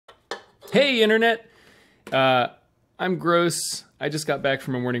Hey, Internet! I'm gross. I just got back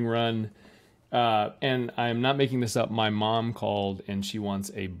from a morning run, and I'm not making this up. My mom called, and she wants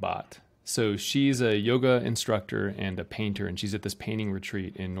a bot. So she's a yoga instructor and a painter, and she's at this painting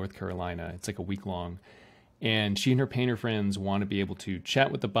retreat in North Carolina. It's like a week long. And she and her painter friends want to be able to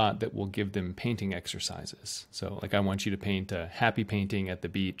chat with the bot that will give them painting exercises. So, like, I want you to paint a happy painting at the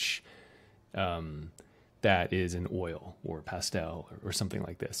beach that is in oil or pastel or something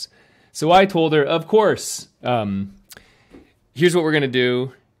like this. So I told her, of course, here's what we're going to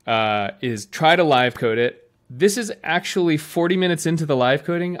do is try to live code it. This is actually 40 minutes into the live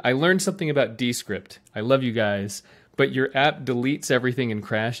coding. I learned something about Descript. I love you guys. But your app deletes everything and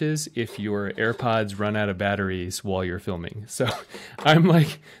crashes if your AirPods run out of batteries while you're filming. So I'm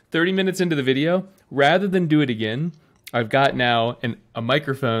like 30 minutes into the video. Rather than do it again, I've got now a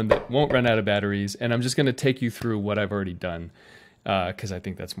microphone that won't run out of batteries, and I'm just going to take you through what I've already done because I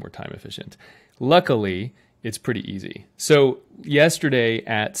think that's more time efficient. Luckily, it's pretty easy. So yesterday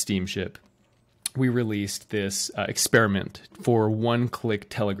at Steamship, we released this experiment for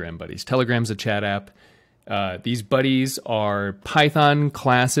one-click Telegram buddies. Telegram's a chat app. These buddies are Python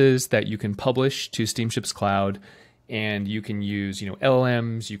classes that you can publish to Steamship's cloud, and you can use,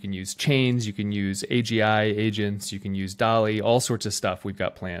 LLMs, you can use chains, you can use AGI agents, you can use DALL-E, all sorts of stuff we've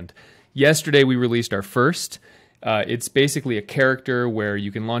got planned. Yesterday, we released our first. It's basically a character where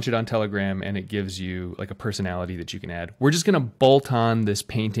you can launch it on Telegram, and it gives you like a personality that you can add. We're just going to bolt on this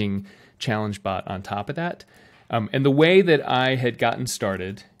painting challenge bot on top of that. And the way that I had gotten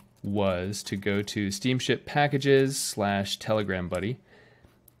started was to go to Steamship packages / Telegram buddy.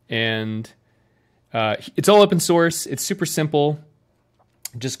 And it's all open source. It's super simple.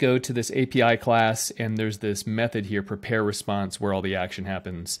 Just go to this API class, and there's this method here, prepare response, where all the action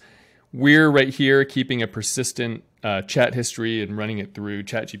happens. We're right here keeping a persistent chat history and running it through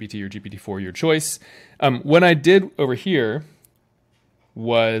ChatGPT or GPT-4, your choice. What I did over here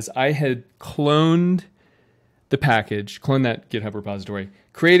was I had cloned the package, cloned that GitHub repository,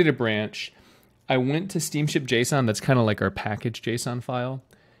 created a branch. I went to Steamship JSON, that's kind of like our package JSON file,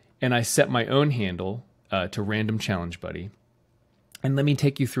 and I set my own handle to random challenge buddy. And let me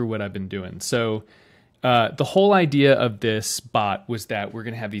take you through what I've been doing. So the whole idea of this bot was that we're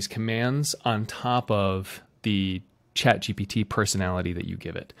going to have these commands on top of the ChatGPT personality that you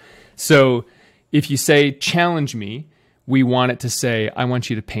give it. So if you say challenge me, we want it to say, I want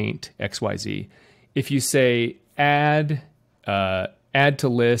you to paint XYZ. If you say add to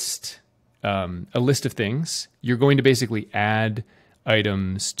list, a list of things, you're going to basically add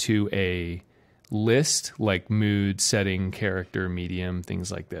items to a list like mood, setting, character, medium,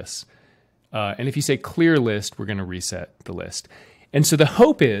 things like this. And if you say clear list, we're going to reset the list. And so the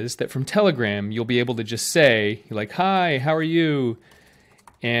hope is that from Telegram, you'll be able to just say, like, hi, how are you?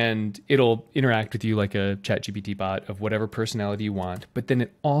 And it'll interact with you like a ChatGPT bot of whatever personality you want, but then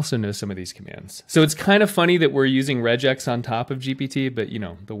it also knows some of these commands. So it's kind of funny that we're using regex on top of GPT, but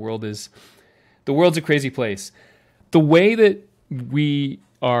the world's a crazy place. The way that we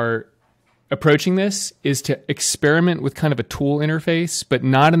are approaching this is to experiment with kind of a tool interface, but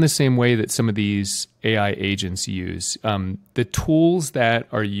not in the same way that some of these AI agents use. The tools that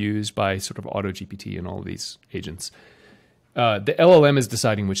are used by sort of AutoGPT and all of these agents, the LLM is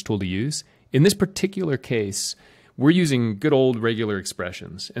deciding which tool to use. In this particular case, we're using good old regular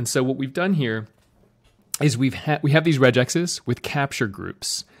expressions. And so what we've done here is we have these regexes with capture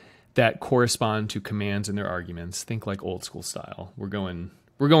groups that correspond to commands and their arguments. Think like old school style. We're going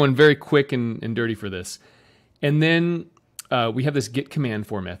very quick and dirty for this. And then we have this get command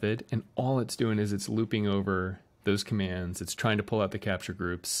for method, and all it's doing is it's looping over those commands. It's trying to pull out the capture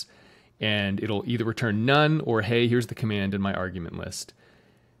groups, and it'll either return none or, hey, here's the command in my argument list.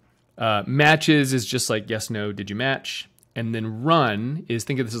 Matches is just like, yes, no, did you match? And then run is,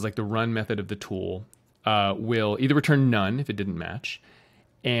 think of this as like the run method of the tool, will either return none if it didn't match.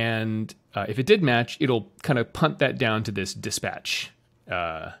 And if it did match, it'll kind of punt that down to this dispatch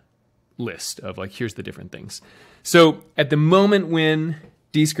list of like, here's the different things. So at the moment when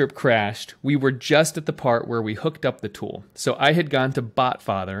Descript crashed, we were just at the part where we hooked up the tool. So I had gone to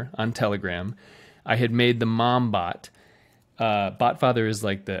Botfather on Telegram. I had made the mom bot. Botfather is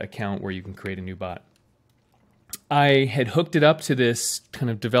like the account where you can create a new bot. I had hooked it up to this kind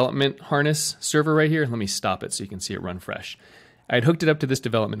of development harness server right here. Let me stop it so you can see it run fresh. I had hooked it up to this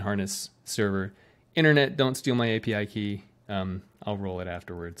development harness server. Internet, don't steal my API key. I'll roll it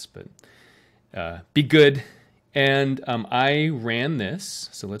afterwards, but be good. And I ran this,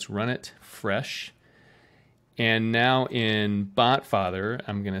 so let's run it fresh. And now in Botfather,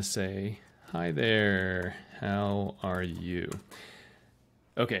 I'm going to say, hi there, how are you?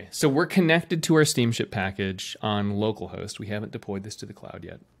 Okay, so we're connected to our Steamship package on localhost. We haven't deployed this to the cloud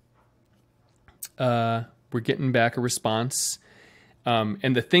yet. We're getting back a response.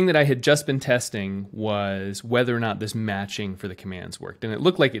 And the thing that I had just been testing was whether or not this matching for the commands worked. And it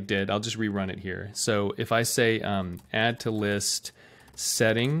looked like it did. I'll just rerun it here. So if I say add to list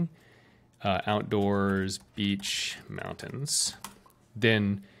setting, outdoors, beach, mountains,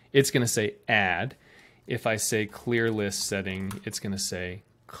 then it's going to say add. If I say clear list setting, it's going to say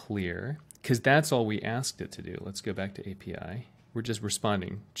clear, because that's all we asked it to do. Let's go back to API. We're just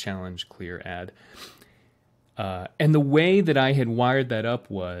responding, challenge, clear, add. And the way that I had wired that up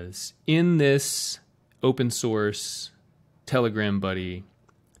was in this open source Telegram buddy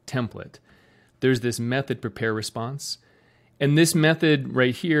template, there's this method prepare response. And this method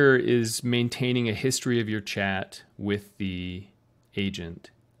right here is maintaining a history of your chat with the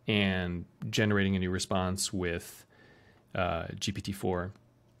agent and generating a new response with GPT-4 or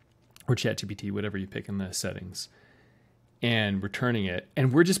ChatGPT, whatever you pick in the settings, and returning it.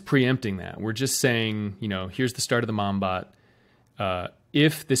 And we're just preempting that. We're just saying, you know, here's the start of the MomBot.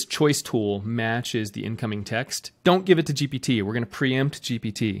 If this choice tool matches the incoming text, don't give it to GPT. We're going to preempt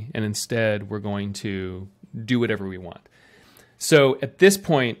GPT, and instead we're going to do whatever we want. So at this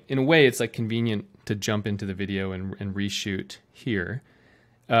point, in a way, it's like convenient to jump into the video and reshoot here,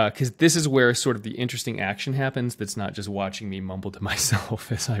 because this is where sort of the interesting action happens that's not just watching me mumble to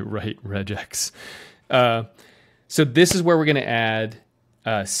myself as I write regex. So this is where we're going to add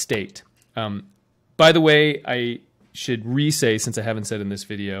state. By the way, I should re-say, since I haven't said in this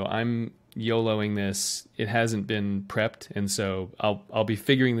video, I'm YOLOing this. It hasn't been prepped, and so I'll be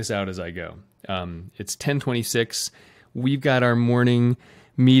figuring this out as I go. It's 10:26. We've got our morning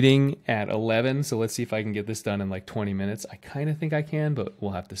meeting at 11, so let's see if I can get this done in like 20 minutes. I kind of think I can, but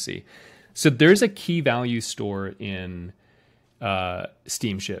we'll have to see. So there's a key value store in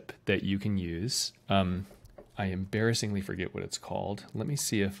Steamship that you can use. I embarrassingly forget what it's called. Let me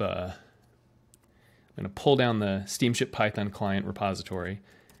see if I'm going to pull down the Steamship Python client repository.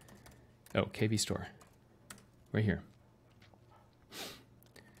 Oh, KV store, right here.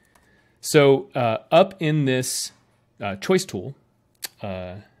 So up in this choice tool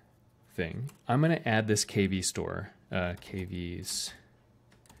thing, I'm going to add this KV store, KVs,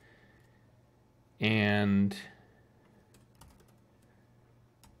 and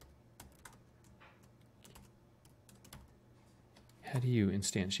how do you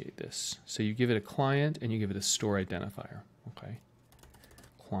instantiate this? So you give it a client and you give it a store identifier. Okay,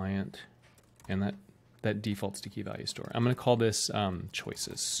 client, and that defaults to key value store. I'm going to call this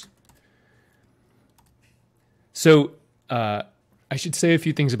choices. So I should say a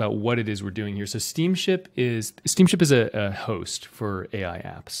few things about what it is we're doing here. So Steamship is a host for AI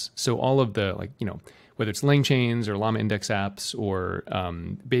apps. So all of the, like, you know, whether it's LangChains or Llama Index apps or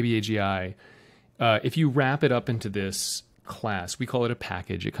Baby AGI, if you wrap it up into this class, we call it a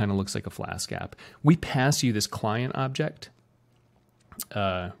package. It kind of looks like a Flask app. We pass you this client object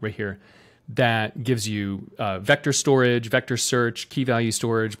right here that gives you vector storage, vector search, key value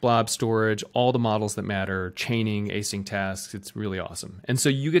storage, blob storage, all the models that matter, chaining, async tasks. It's really awesome. And so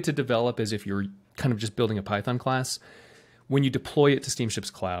you get to develop as if you're kind of just building a Python class. When you deploy it to Steamship's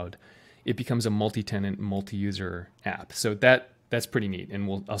cloud, it becomes a multi-tenant, multi-user app. So that's pretty neat,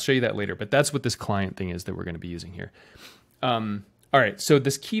 and I'll show you that later. But that's what this client thing is that we're going to be using here. All right, so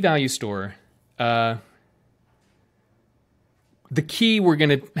this key value store, the key we're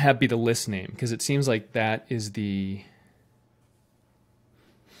going to have be the list name, because it seems like that is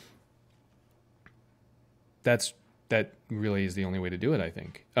that really is the only way to do it, I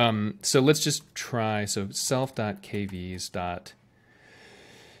think. So let's just try. So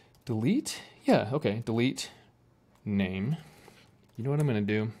self.kvs.delete. Yeah, okay, delete name. You know what I'm going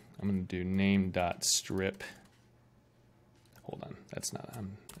to do? I'm going to do name.strip. Hold on,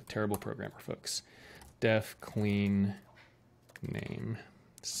 I'm a terrible programmer, folks. Def clean name,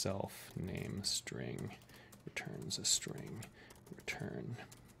 self name string, returns a string, return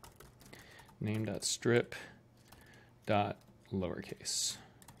name.strip dot lowercase.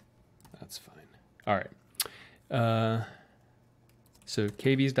 That's fine. All right. So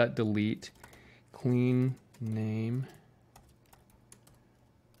kvs.delete clean name.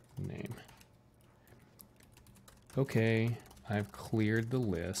 Okay, I've cleared the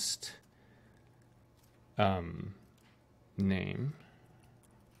list.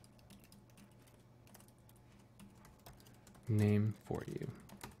 Name for you.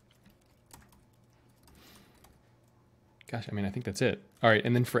 Gosh, I mean, I think that's it. All right,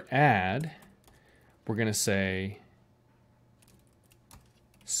 and then for add, we're going to say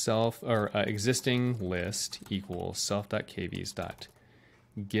existing list equals self.kvs.delete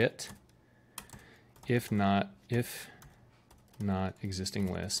get, if not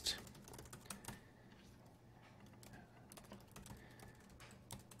existing list.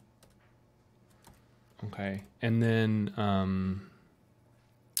 Okay, and then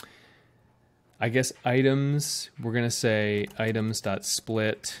I guess items, we're going to say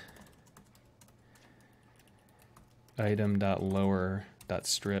items.split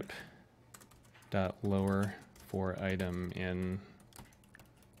item.lower.strip .lower for item in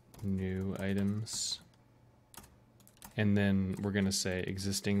new items. And then we're going to say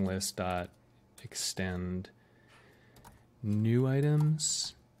existing list dot extend new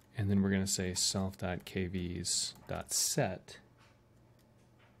items. And then we're going to say self.kvs dot set.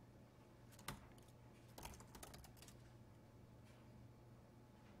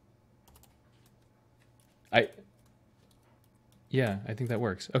 Yeah, I think that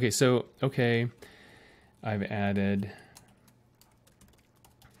works. Okay, so, okay, I've added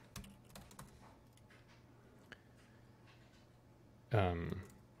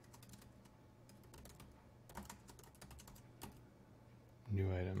new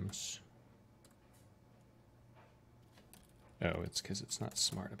items. Oh, it's because it's not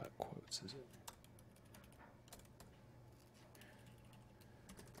smart about quotes, is it?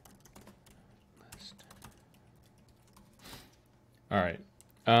 All right.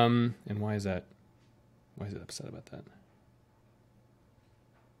 And why is that? Why is it upset about that?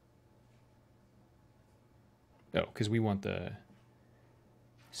 Oh, because we want the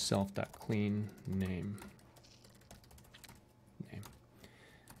self.clean name.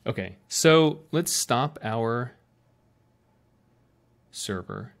 Okay, so let's stop our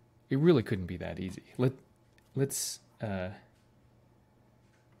server. It really couldn't be that easy. Let's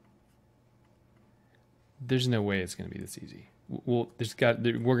there's no way it's going to be this easy. We're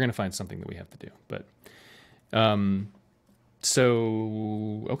going to find something that we have to do, but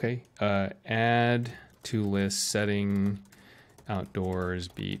so okay, add to list setting outdoors,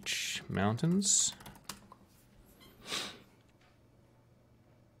 beach, mountains.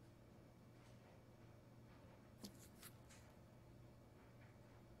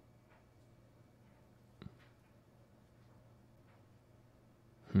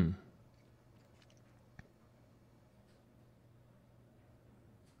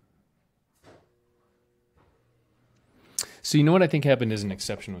 So you know what I think happened is an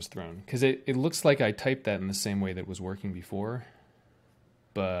exception was thrown, because it looks like I typed that in the same way that was working before,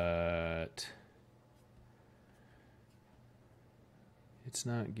 but it's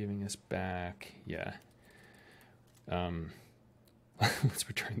not giving us back. Yeah. Let's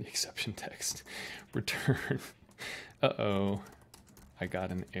return the exception text. Return. Uh-oh. I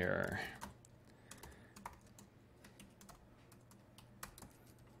got an error.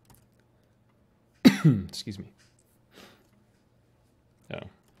 Excuse me. Oh.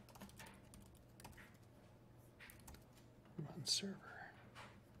 Run server.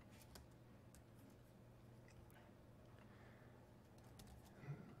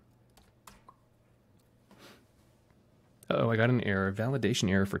 Oh, I got an error. Validation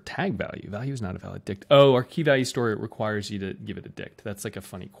error for tag value. Value is not a valid dict. Oh, our key value store requires you to give it a dict. That's like a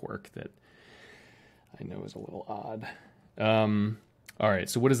funny quirk that I know is a little odd. All right,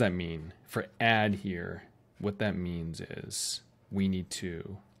 so what does that mean? For add here, what that means is we need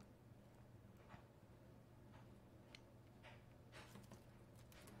to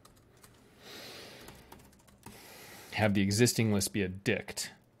have the existing list be a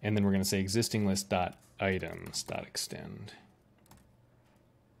dict, and then we're going to say existing list dot items dot extend.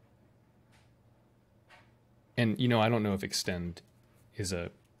 And you know, I don't know if extend is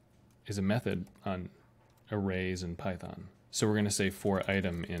a method on arrays in Python. So we're going to say for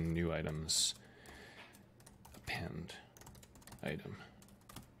item in new items append item.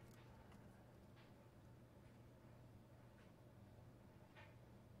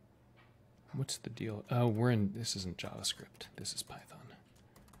 What's the deal? Oh, this isn't JavaScript. This is Python.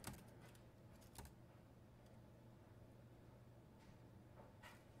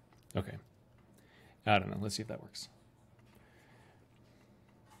 Okay. I don't know. Let's see if that works.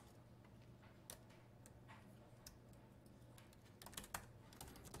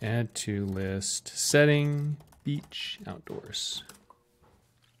 Add to list setting beach outdoors.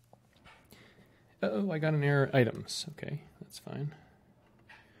 Uh-oh, I got an error items. Okay, that's fine.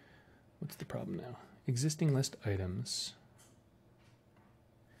 What's the problem now? Existing list items.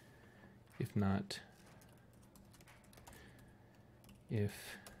 If not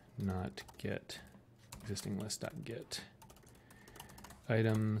get existing list dot get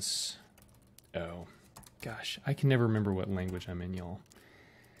items. Oh gosh, I can never remember what language I'm in, y'all.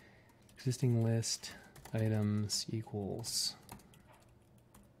 Existing list items equals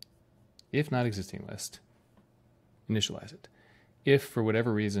If not existing list, initialize it. If for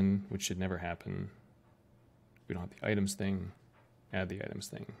whatever reason, which should never happen, we don't have the items thing, add the items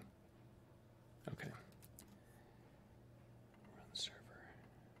thing. Okay. Run server.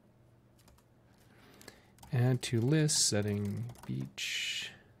 Add to list setting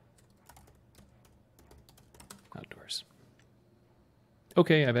beach outdoors.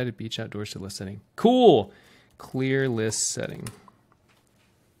 Okay, I've added beach outdoors to list setting. Cool. Clear list setting.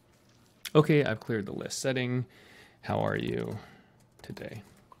 Okay, I've cleared the list setting. How are you today?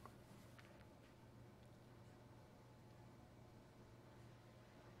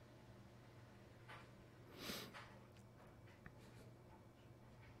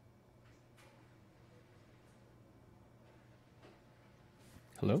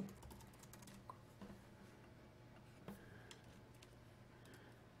 Hello?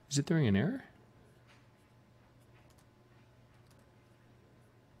 Is it throwing an error?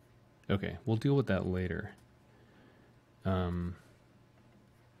 Okay, we'll deal with that later. Because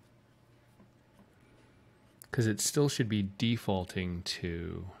it still should be defaulting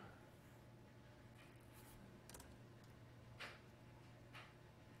to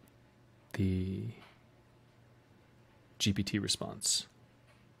the GPT response.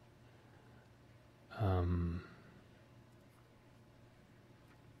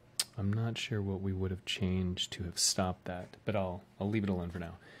 I'm not sure what we would have changed to have stopped that, but I'll leave it alone for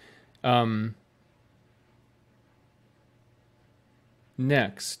now.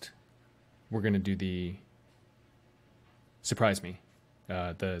 Next, we're going to do the surprise me,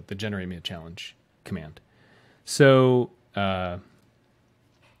 the generate me a challenge command. So right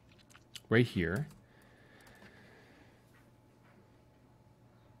here,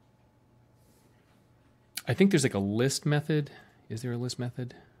 I think there's like a list method. Is there a list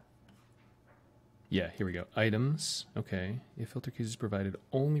method? Yeah, here we go. Items. Okay. If filter keys is provided,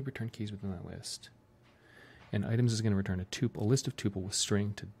 only return keys within that list. And items is going to return a tuple, a list of tuple with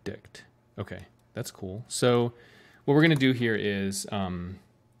string to dict. Okay, that's cool. So what we're going to do here is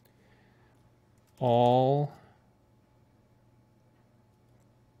all,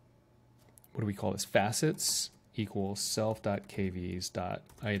 what do we call this? Facets equals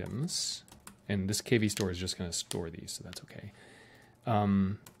self.kvs.items. And this KV store is just going to store these, so that's okay.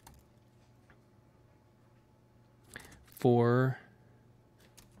 And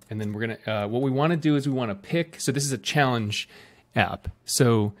then we're going to, what we want to do is we want to pick, so this is a challenge app.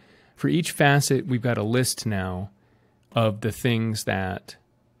 So for each facet, we've got a list now of the things that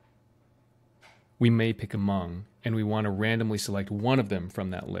we may pick among, and we want to randomly select one of them from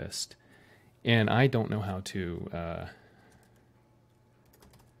that list. And I don't know how to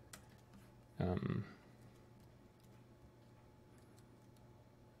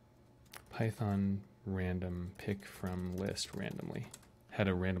Python random pick from list randomly. How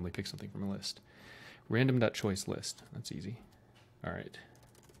to randomly pick something from a list. Random.choice list. That's easy. All right.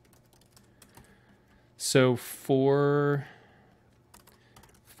 So for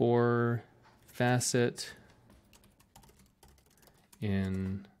facet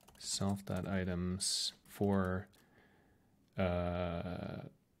in self.items for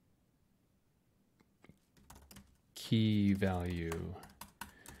key value,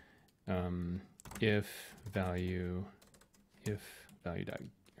 if value dot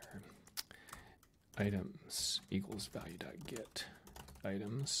items equals value dot get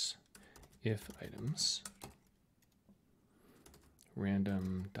items, if items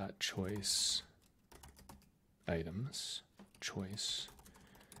random dot choice items choice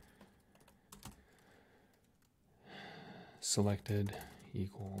selected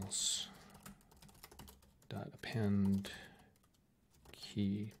equals dot append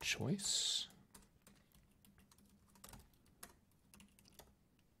key choice.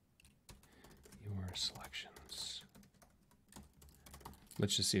 Your selections.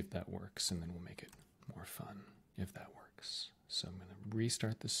 Let's just see if that works, and then we'll make it more fun if that works. So I'm going to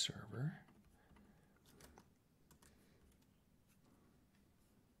restart the server.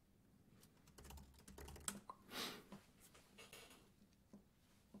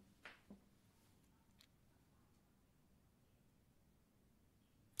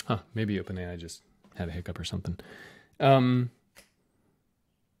 Huh, maybe OpenAI just had a hiccup or something.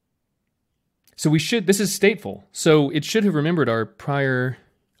 So we should, this is stateful. So it should have remembered our prior,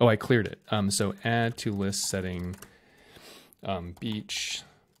 oh, I cleared it. So add to list setting, beach,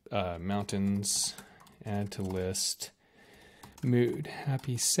 mountains, add to list, mood,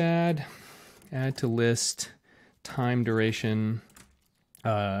 happy, sad, add to list, time duration,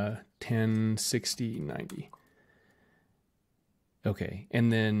 10, 60, 90. Okay,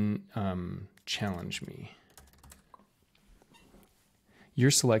 and then challenge me. Your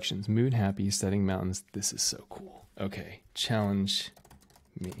selections, mood happy, setting mountains. This is so cool. Okay, challenge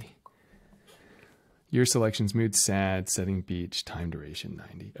me. Your selections, mood sad, setting beach, time duration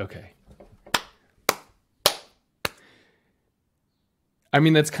 90. Okay. I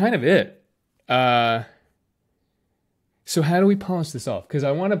mean, that's kind of it. So how do we polish this off? Because I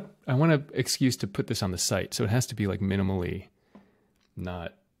want an excuse to put this on the site, so it has to be like minimally,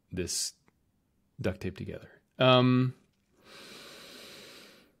 not this duct tape together.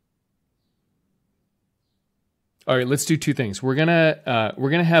 All right, let's do two things. We're gonna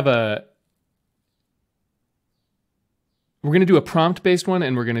do a prompt based one,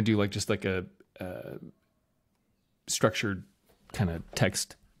 and we're gonna do like just like a structured kind of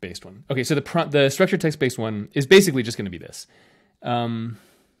text based one. Okay, so the structured text based one is basically just gonna be this.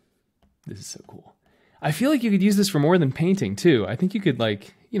 This is so cool. I feel like you could use this for more than painting too. I think you could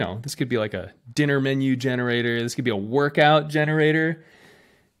like, you know, this could be like a dinner menu generator. This could be a workout generator.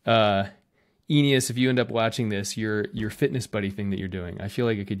 Aeneas, if you end up watching this, your fitness buddy thing that you're doing, I feel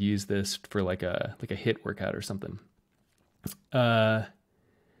like I could use this for like a HIIT workout or something.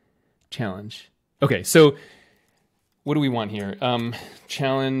 Challenge. Okay, so what do we want here?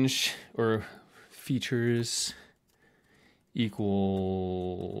 Challenge or features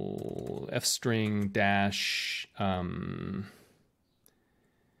equal f string dash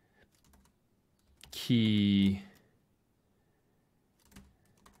key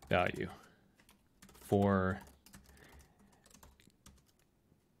value for,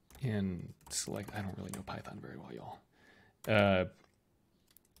 and select, I don't really know Python very well, y'all.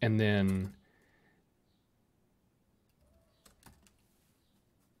 And then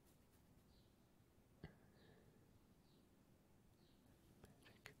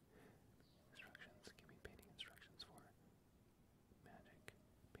instructions, give me painting instructions for magic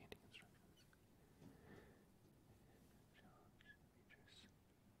painting instructions.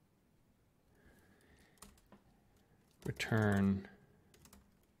 Return.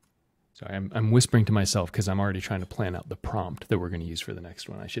 Sorry, I'm whispering to myself because I'm already trying to plan out the prompt that we're going to use for the next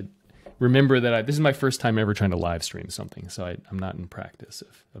one. I should remember that this is my first time ever trying to live stream something, so I'm not in practice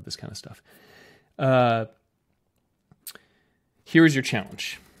of this kind of stuff. Here is your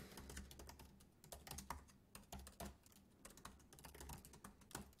challenge.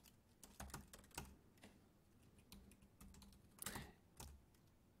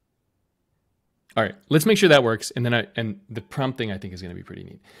 All right, let's make sure that works, and then the prompt thing I think is going to be pretty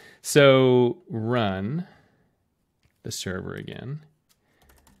neat. So run the server again.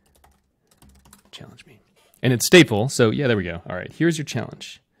 Challenge me, and it's stateful. So yeah, there we go. All right, here's your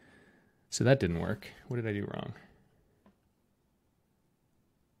challenge. So that didn't work. What did I do wrong?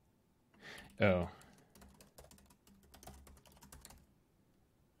 Oh.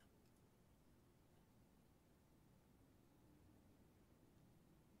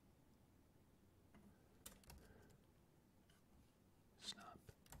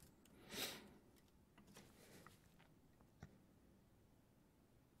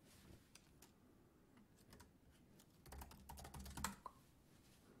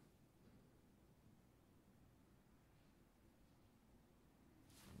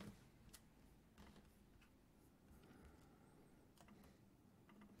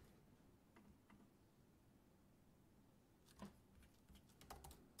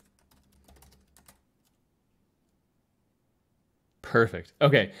 Perfect.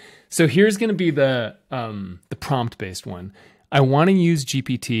 Okay, so here's going to be the prompt-based one. I want to use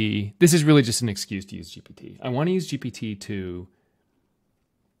GPT. This is really just an excuse to use GPT. I want to use GPT to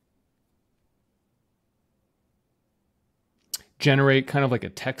generate kind of like a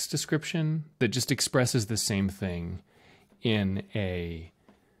text description that just expresses the same thing in a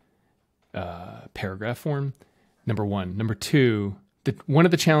paragraph form, number one. Number two, one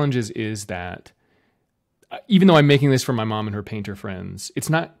of the challenges is that even though I'm making this for my mom and her painter friends, it's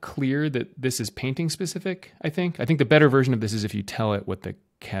not clear that this is painting specific, I think. I think the better version of this is if you tell it what the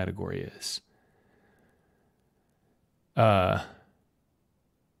category is.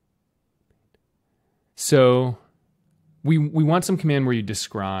 So we want some command where you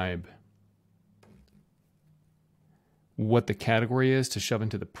describe what the category is to shove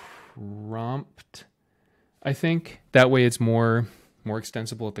into the prompt, I think. That way it's more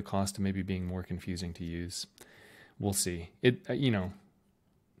extensible at the cost of maybe being more confusing to use. We'll see. It, you know,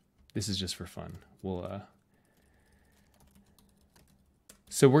 this is just for fun.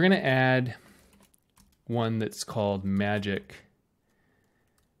 So we're going to add one that's called Magic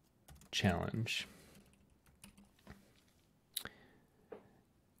Challenge.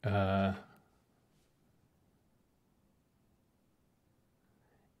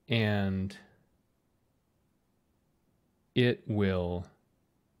 And it will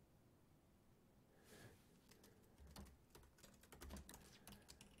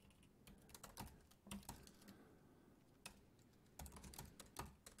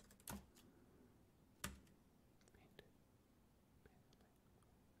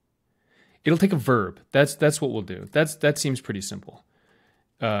It'll take a verb. That's what we'll do. That seems pretty simple.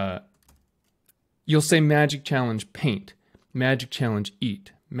 You'll say magic challenge paint, magic challenge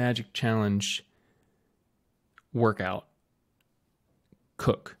eat, magic challenge workout,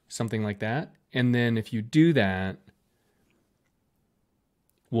 cook, something like that. And then if you do that,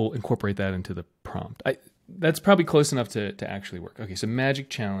 we'll incorporate that into the prompt. That's probably close enough to actually work. Okay, so magic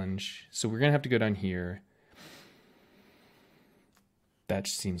challenge. So we're going to have to go down here. That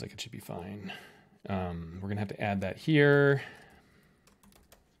seems like it should be fine. We're going to have to add that here.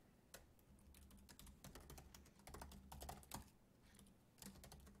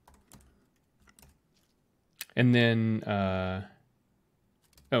 And then,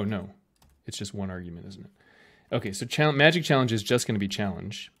 oh no, it's just one argument, isn't it? Okay, so magic challenge is just going to be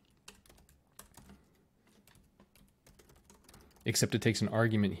challenge. Except it takes an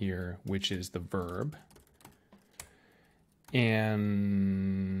argument here, which is the verb.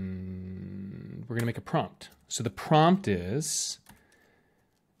 And we're going to make a prompt. So the prompt is,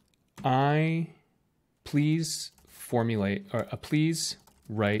 please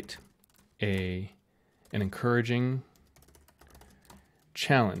write an encouraging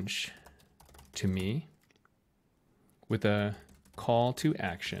challenge to me with a call to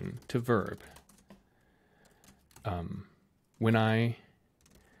action to verb. When I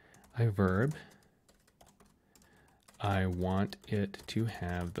verb, I want it to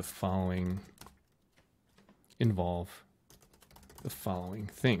have the following, involve the following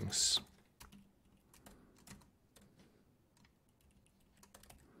things.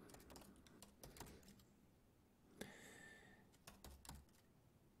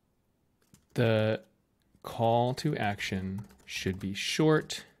 The call to action should be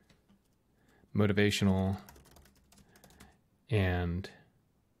short, motivational, and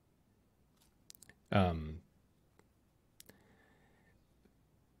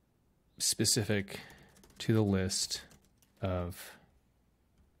specific to the list of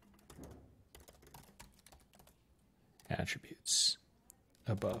attributes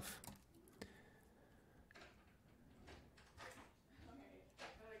above.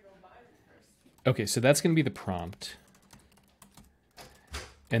 Okay, so that's going to be the prompt.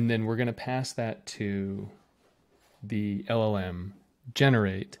 And then we're going to pass that to the LLM,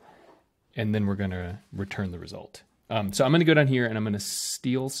 generate, and then we're going to return the result. So I'm going to go down here and I'm going to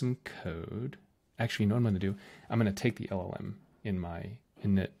steal some code. Actually, you know what I'm going to do? I'm going to take the LLM in my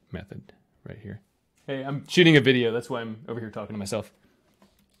init method right here. Hey, I'm shooting a video. That's why I'm over here talking to myself.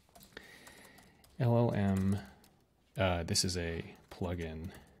 LLM, this is a plugin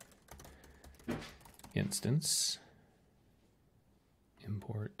instance.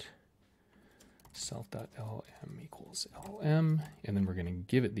 Import self.llm equals LLM, and then we're going to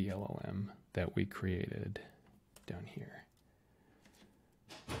give it the LLM that we created down here.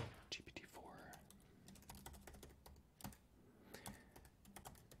 GPT-4.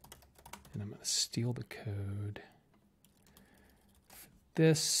 And I'm going to steal the code for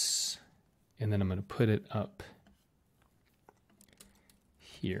this, and then I'm going to put it up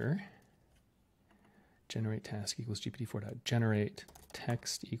here. Generate task equals GPT-4.generate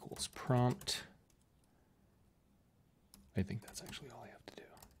text equals prompt. I think that's actually all I have to do.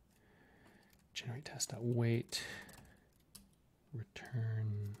 Generate test.wait,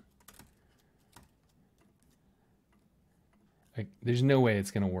 return. There's no way it's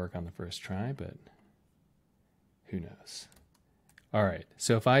going to work on the first try, but who knows? All right,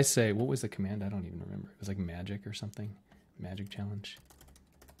 so if I say, what was the command? I don't even remember. It was like magic or something. Magic challenge.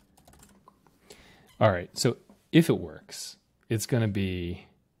 All right, so if it works, it's going to be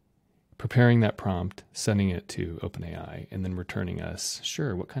preparing that prompt, sending it to OpenAI, and then returning us,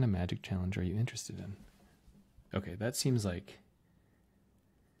 sure, what kind of magic challenge are you interested in? Okay, that seems like...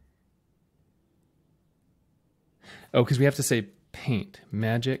 Oh, because we have to say paint,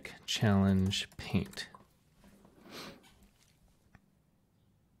 magic challenge paint.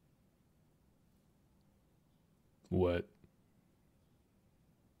 What?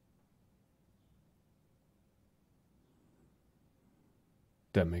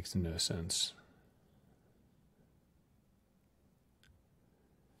 That makes no sense.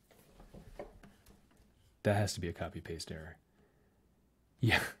 That has to be a copy-paste error.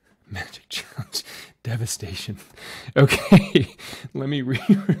 Yeah, magic challenge, devastation. Okay, let me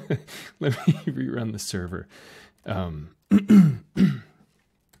rerun the server.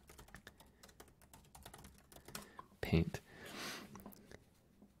 Paint.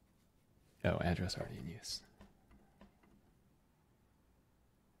 Oh, address already in use.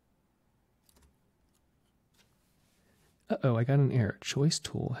 Uh-oh, I got an error. Choice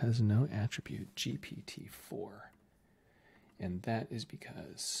tool has no attribute GPT-4. And that is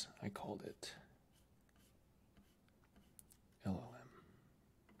because I called it LLM.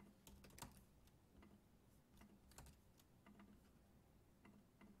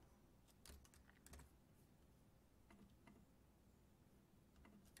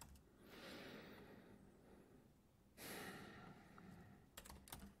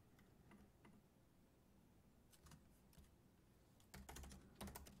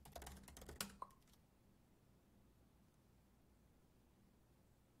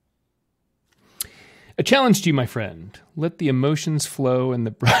 A challenge to you, my friend. Let the emotions flow and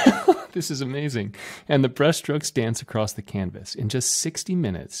this is amazing. And the brushstrokes dance across the canvas. In just 60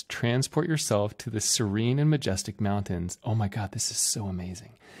 minutes, transport yourself to the serene and majestic mountains. Oh my God, this is so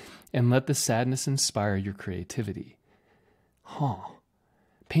amazing. And let the sadness inspire your creativity.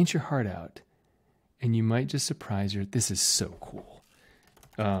 Paint your heart out, and you might just surprise your... This is so cool.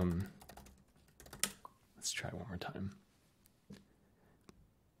 Let's try one more time.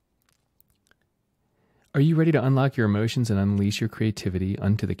 Are you ready to unlock your emotions and unleash your creativity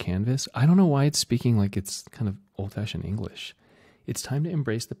onto the canvas? I don't know why it's speaking like it's kind of old-fashioned English. It's time to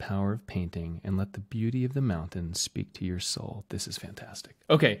embrace the power of painting and let the beauty of the mountains speak to your soul. This is fantastic.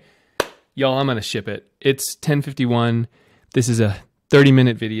 Okay, y'all, I'm going to ship it. It's 10:51. This is a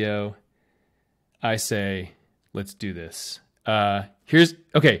 30-minute video. I say, let's do this.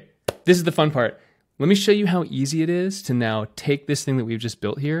 Okay, this is the fun part. Let me show you how easy it is to now take this thing that we've just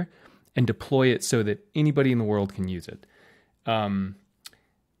built here and deploy it so that anybody in the world can use it. I'm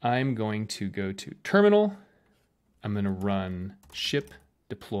going to go to terminal. I'm going to run ship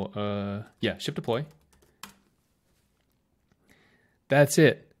deploy. Ship deploy. That's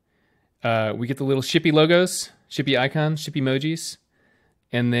it. We get the little shippy logos, shippy icons, shippy emojis.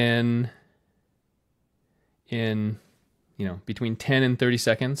 And then in, between 10 and 30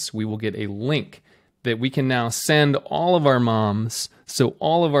 seconds, we will get a link that we can now send all of our moms, so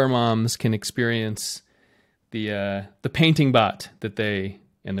all of our moms can experience the painting bot that they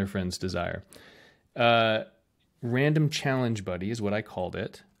and their friends desire. Random challenge buddy is what I called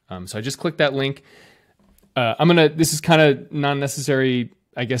it. So I just clicked that link. This is kind of non-necessary,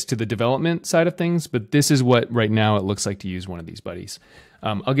 I guess, to the development side of things, but this is what right now it looks like to use one of these buddies.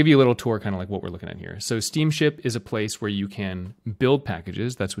 I'll give you a little tour, kind of like what we're looking at here. So Steamship is a place where you can build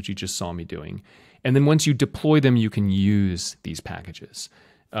packages. That's what you just saw me doing. And then once you deploy them, you can use these packages.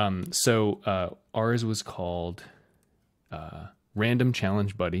 Ours was called Random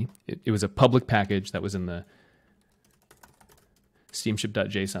Challenge Buddy. It was a public package that was in the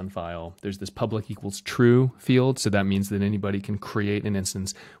steamship.json file. There's this public equals true field, so that means that anybody can create an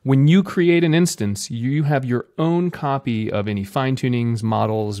instance. When you create an instance, you have your own copy of any fine-tunings,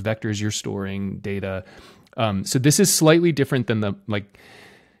 models, vectors you're storing, data. So this is slightly different than the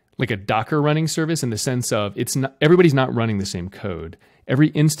like a Docker running service in the sense of everybody's not running the same code. Every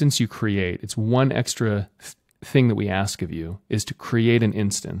instance you create, it's one extra thing that we ask of you is to create an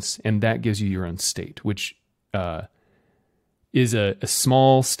instance, and that gives you your own state, which is a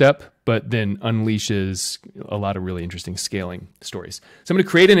small step, but then unleashes a lot of really interesting scaling stories. So I'm going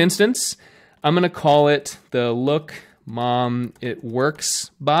to create an instance. I'm going to call it the Look Mom It Works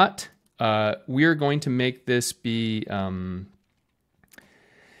bot. We're going to make this be, I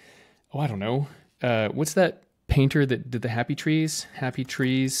don't know. What's that painter that did the Happy Trees? Happy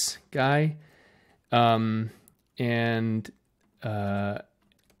Trees guy.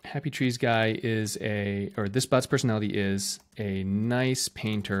 Happy Trees guy this bot's personality is a nice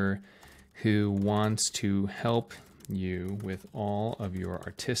painter who wants to help you with all of your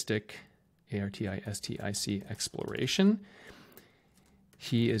artistic, artistic exploration.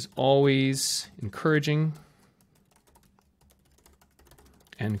 He is always encouraging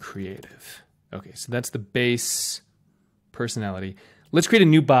and creative. Okay, so that's the base personality. Let's create a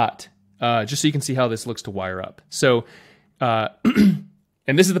new bot, just so you can see how this looks to wire up. So,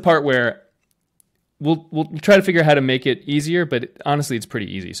 and this is the part where we'll try to figure out how to make it easier, but honestly, it's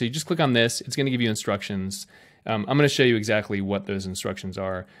pretty easy. So you just click on this. It's going to give you instructions. I'm going to show you exactly what those instructions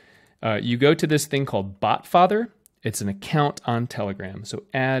are. You go to this thing called BotFather. It's an account on Telegram. So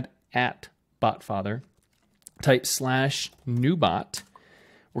add @BotFather. Type /newbot.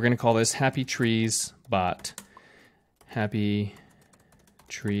 We're going to call this Happy Trees Bot. Happy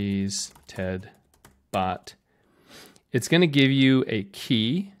Trees TED Bot. It's going to give you a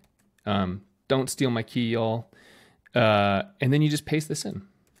key. Don't steal my key, y'all. And then you just paste this in.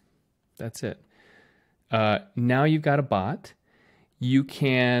 That's it. Now you've got a bot. You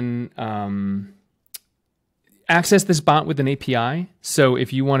can access this bot with an API. So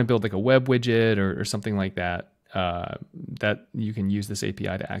if you want to build like a web widget or something like that, that you can use this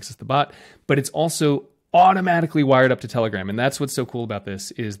API to access the bot. But it's also automatically wired up to Telegram. And that's what's so cool about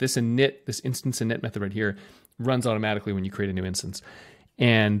this is this init, this instance init method right here runs automatically when you create a new instance.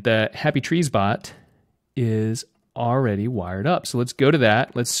 And the Happy Trees bot is already wired up. So let's go to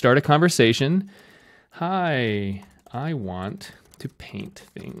that. Let's start a conversation. Hi, I want to paint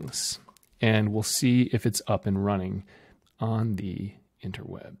things. And we'll see if it's up and running on the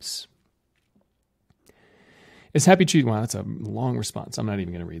interwebs. Is Happy Trees, wow, that's a long response. I'm not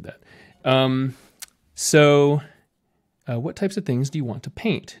even going to read that. What types of things do you want to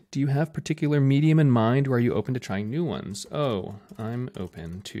paint? Do you have particular medium in mind, or are you open to trying new ones? Oh, I'm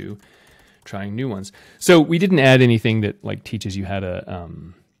open to trying new ones. So we didn't add anything that like teaches you how to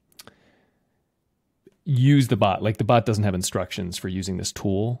use the bot. Like the bot doesn't have instructions for using this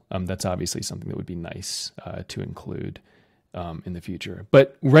tool. That's obviously something that would be nice to include in the future.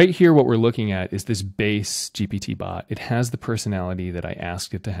 But right here, what we're looking at is this base GPT bot. It has the personality that I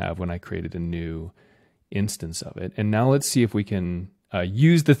asked it to have when I created a new instance of it. And now let's see if we can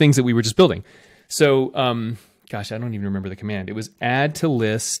use the things that we were just building. So, gosh, I don't even remember the command. It was add to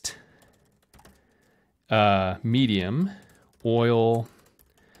list medium, oil,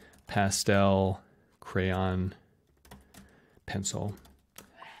 pastel, crayon, pencil.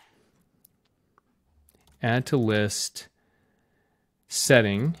 Add to list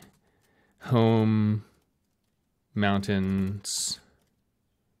setting, home, mountains,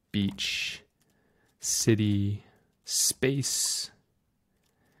 beach, city, space.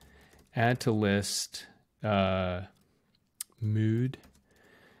 Add to list mood,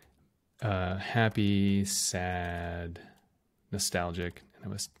 happy, sad, nostalgic,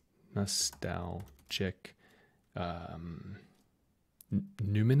 and it was nostalgic,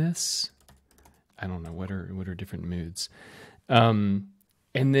 numinous. I don't know, what are different moods. And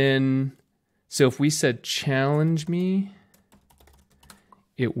then, so if we said challenge me,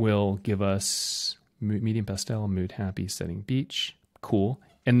 it will give us medium pastel, mood happy, setting beach. Cool.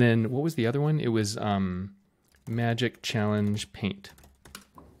 And then what was the other one? It was magic challenge paint.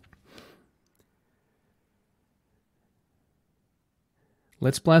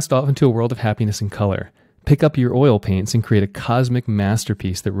 Let's blast off into a world of happiness and color. Pick up your oil paints and create a cosmic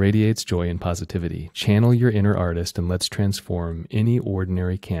masterpiece that radiates joy and positivity. Channel your inner artist and let's transform any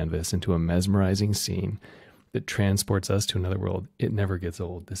ordinary canvas into a mesmerizing scene that transports us to another world. It never gets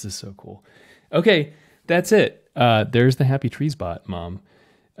old. This is so cool. Okay, that's it. There's the Happy Trees bot, Mom.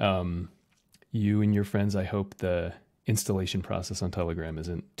 You and your friends, I hope the installation process on Telegram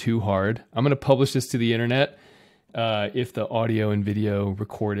isn't too hard. I'm going to publish this to the internet if the audio and video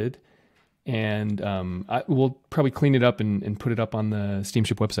recorded. And we'll probably clean it up and put it up on the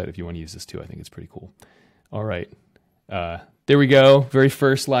Steamship website if you want to use this too. I think it's pretty cool. All right. There we go. Very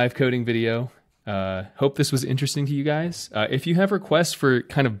first live coding video. Hope this was interesting to you guys. If you have requests for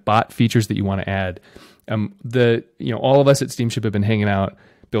kind of bot features that you want to add, all of us at Steamship have been hanging out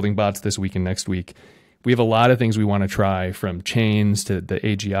building bots this week and next week. We have a lot of things we want to try, from chains to the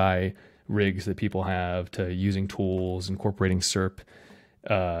AGI rigs that people have, to using tools, incorporating SERP.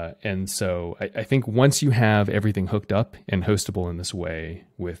 And so I think once you have everything hooked up and hostable in this way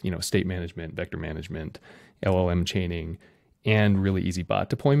with, state management, vector management, LLM chaining, and really easy bot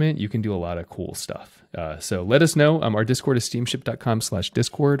deployment, you can do a lot of cool stuff. So let us know. Our Discord is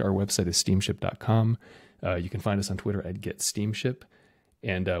steamship.com/discord. Our website is steamship.com. You can find us on Twitter at getsteamship.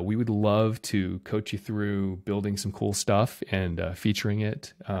 And we would love to coach you through building some cool stuff and featuring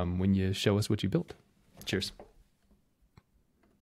it when you show us what you built. Cheers.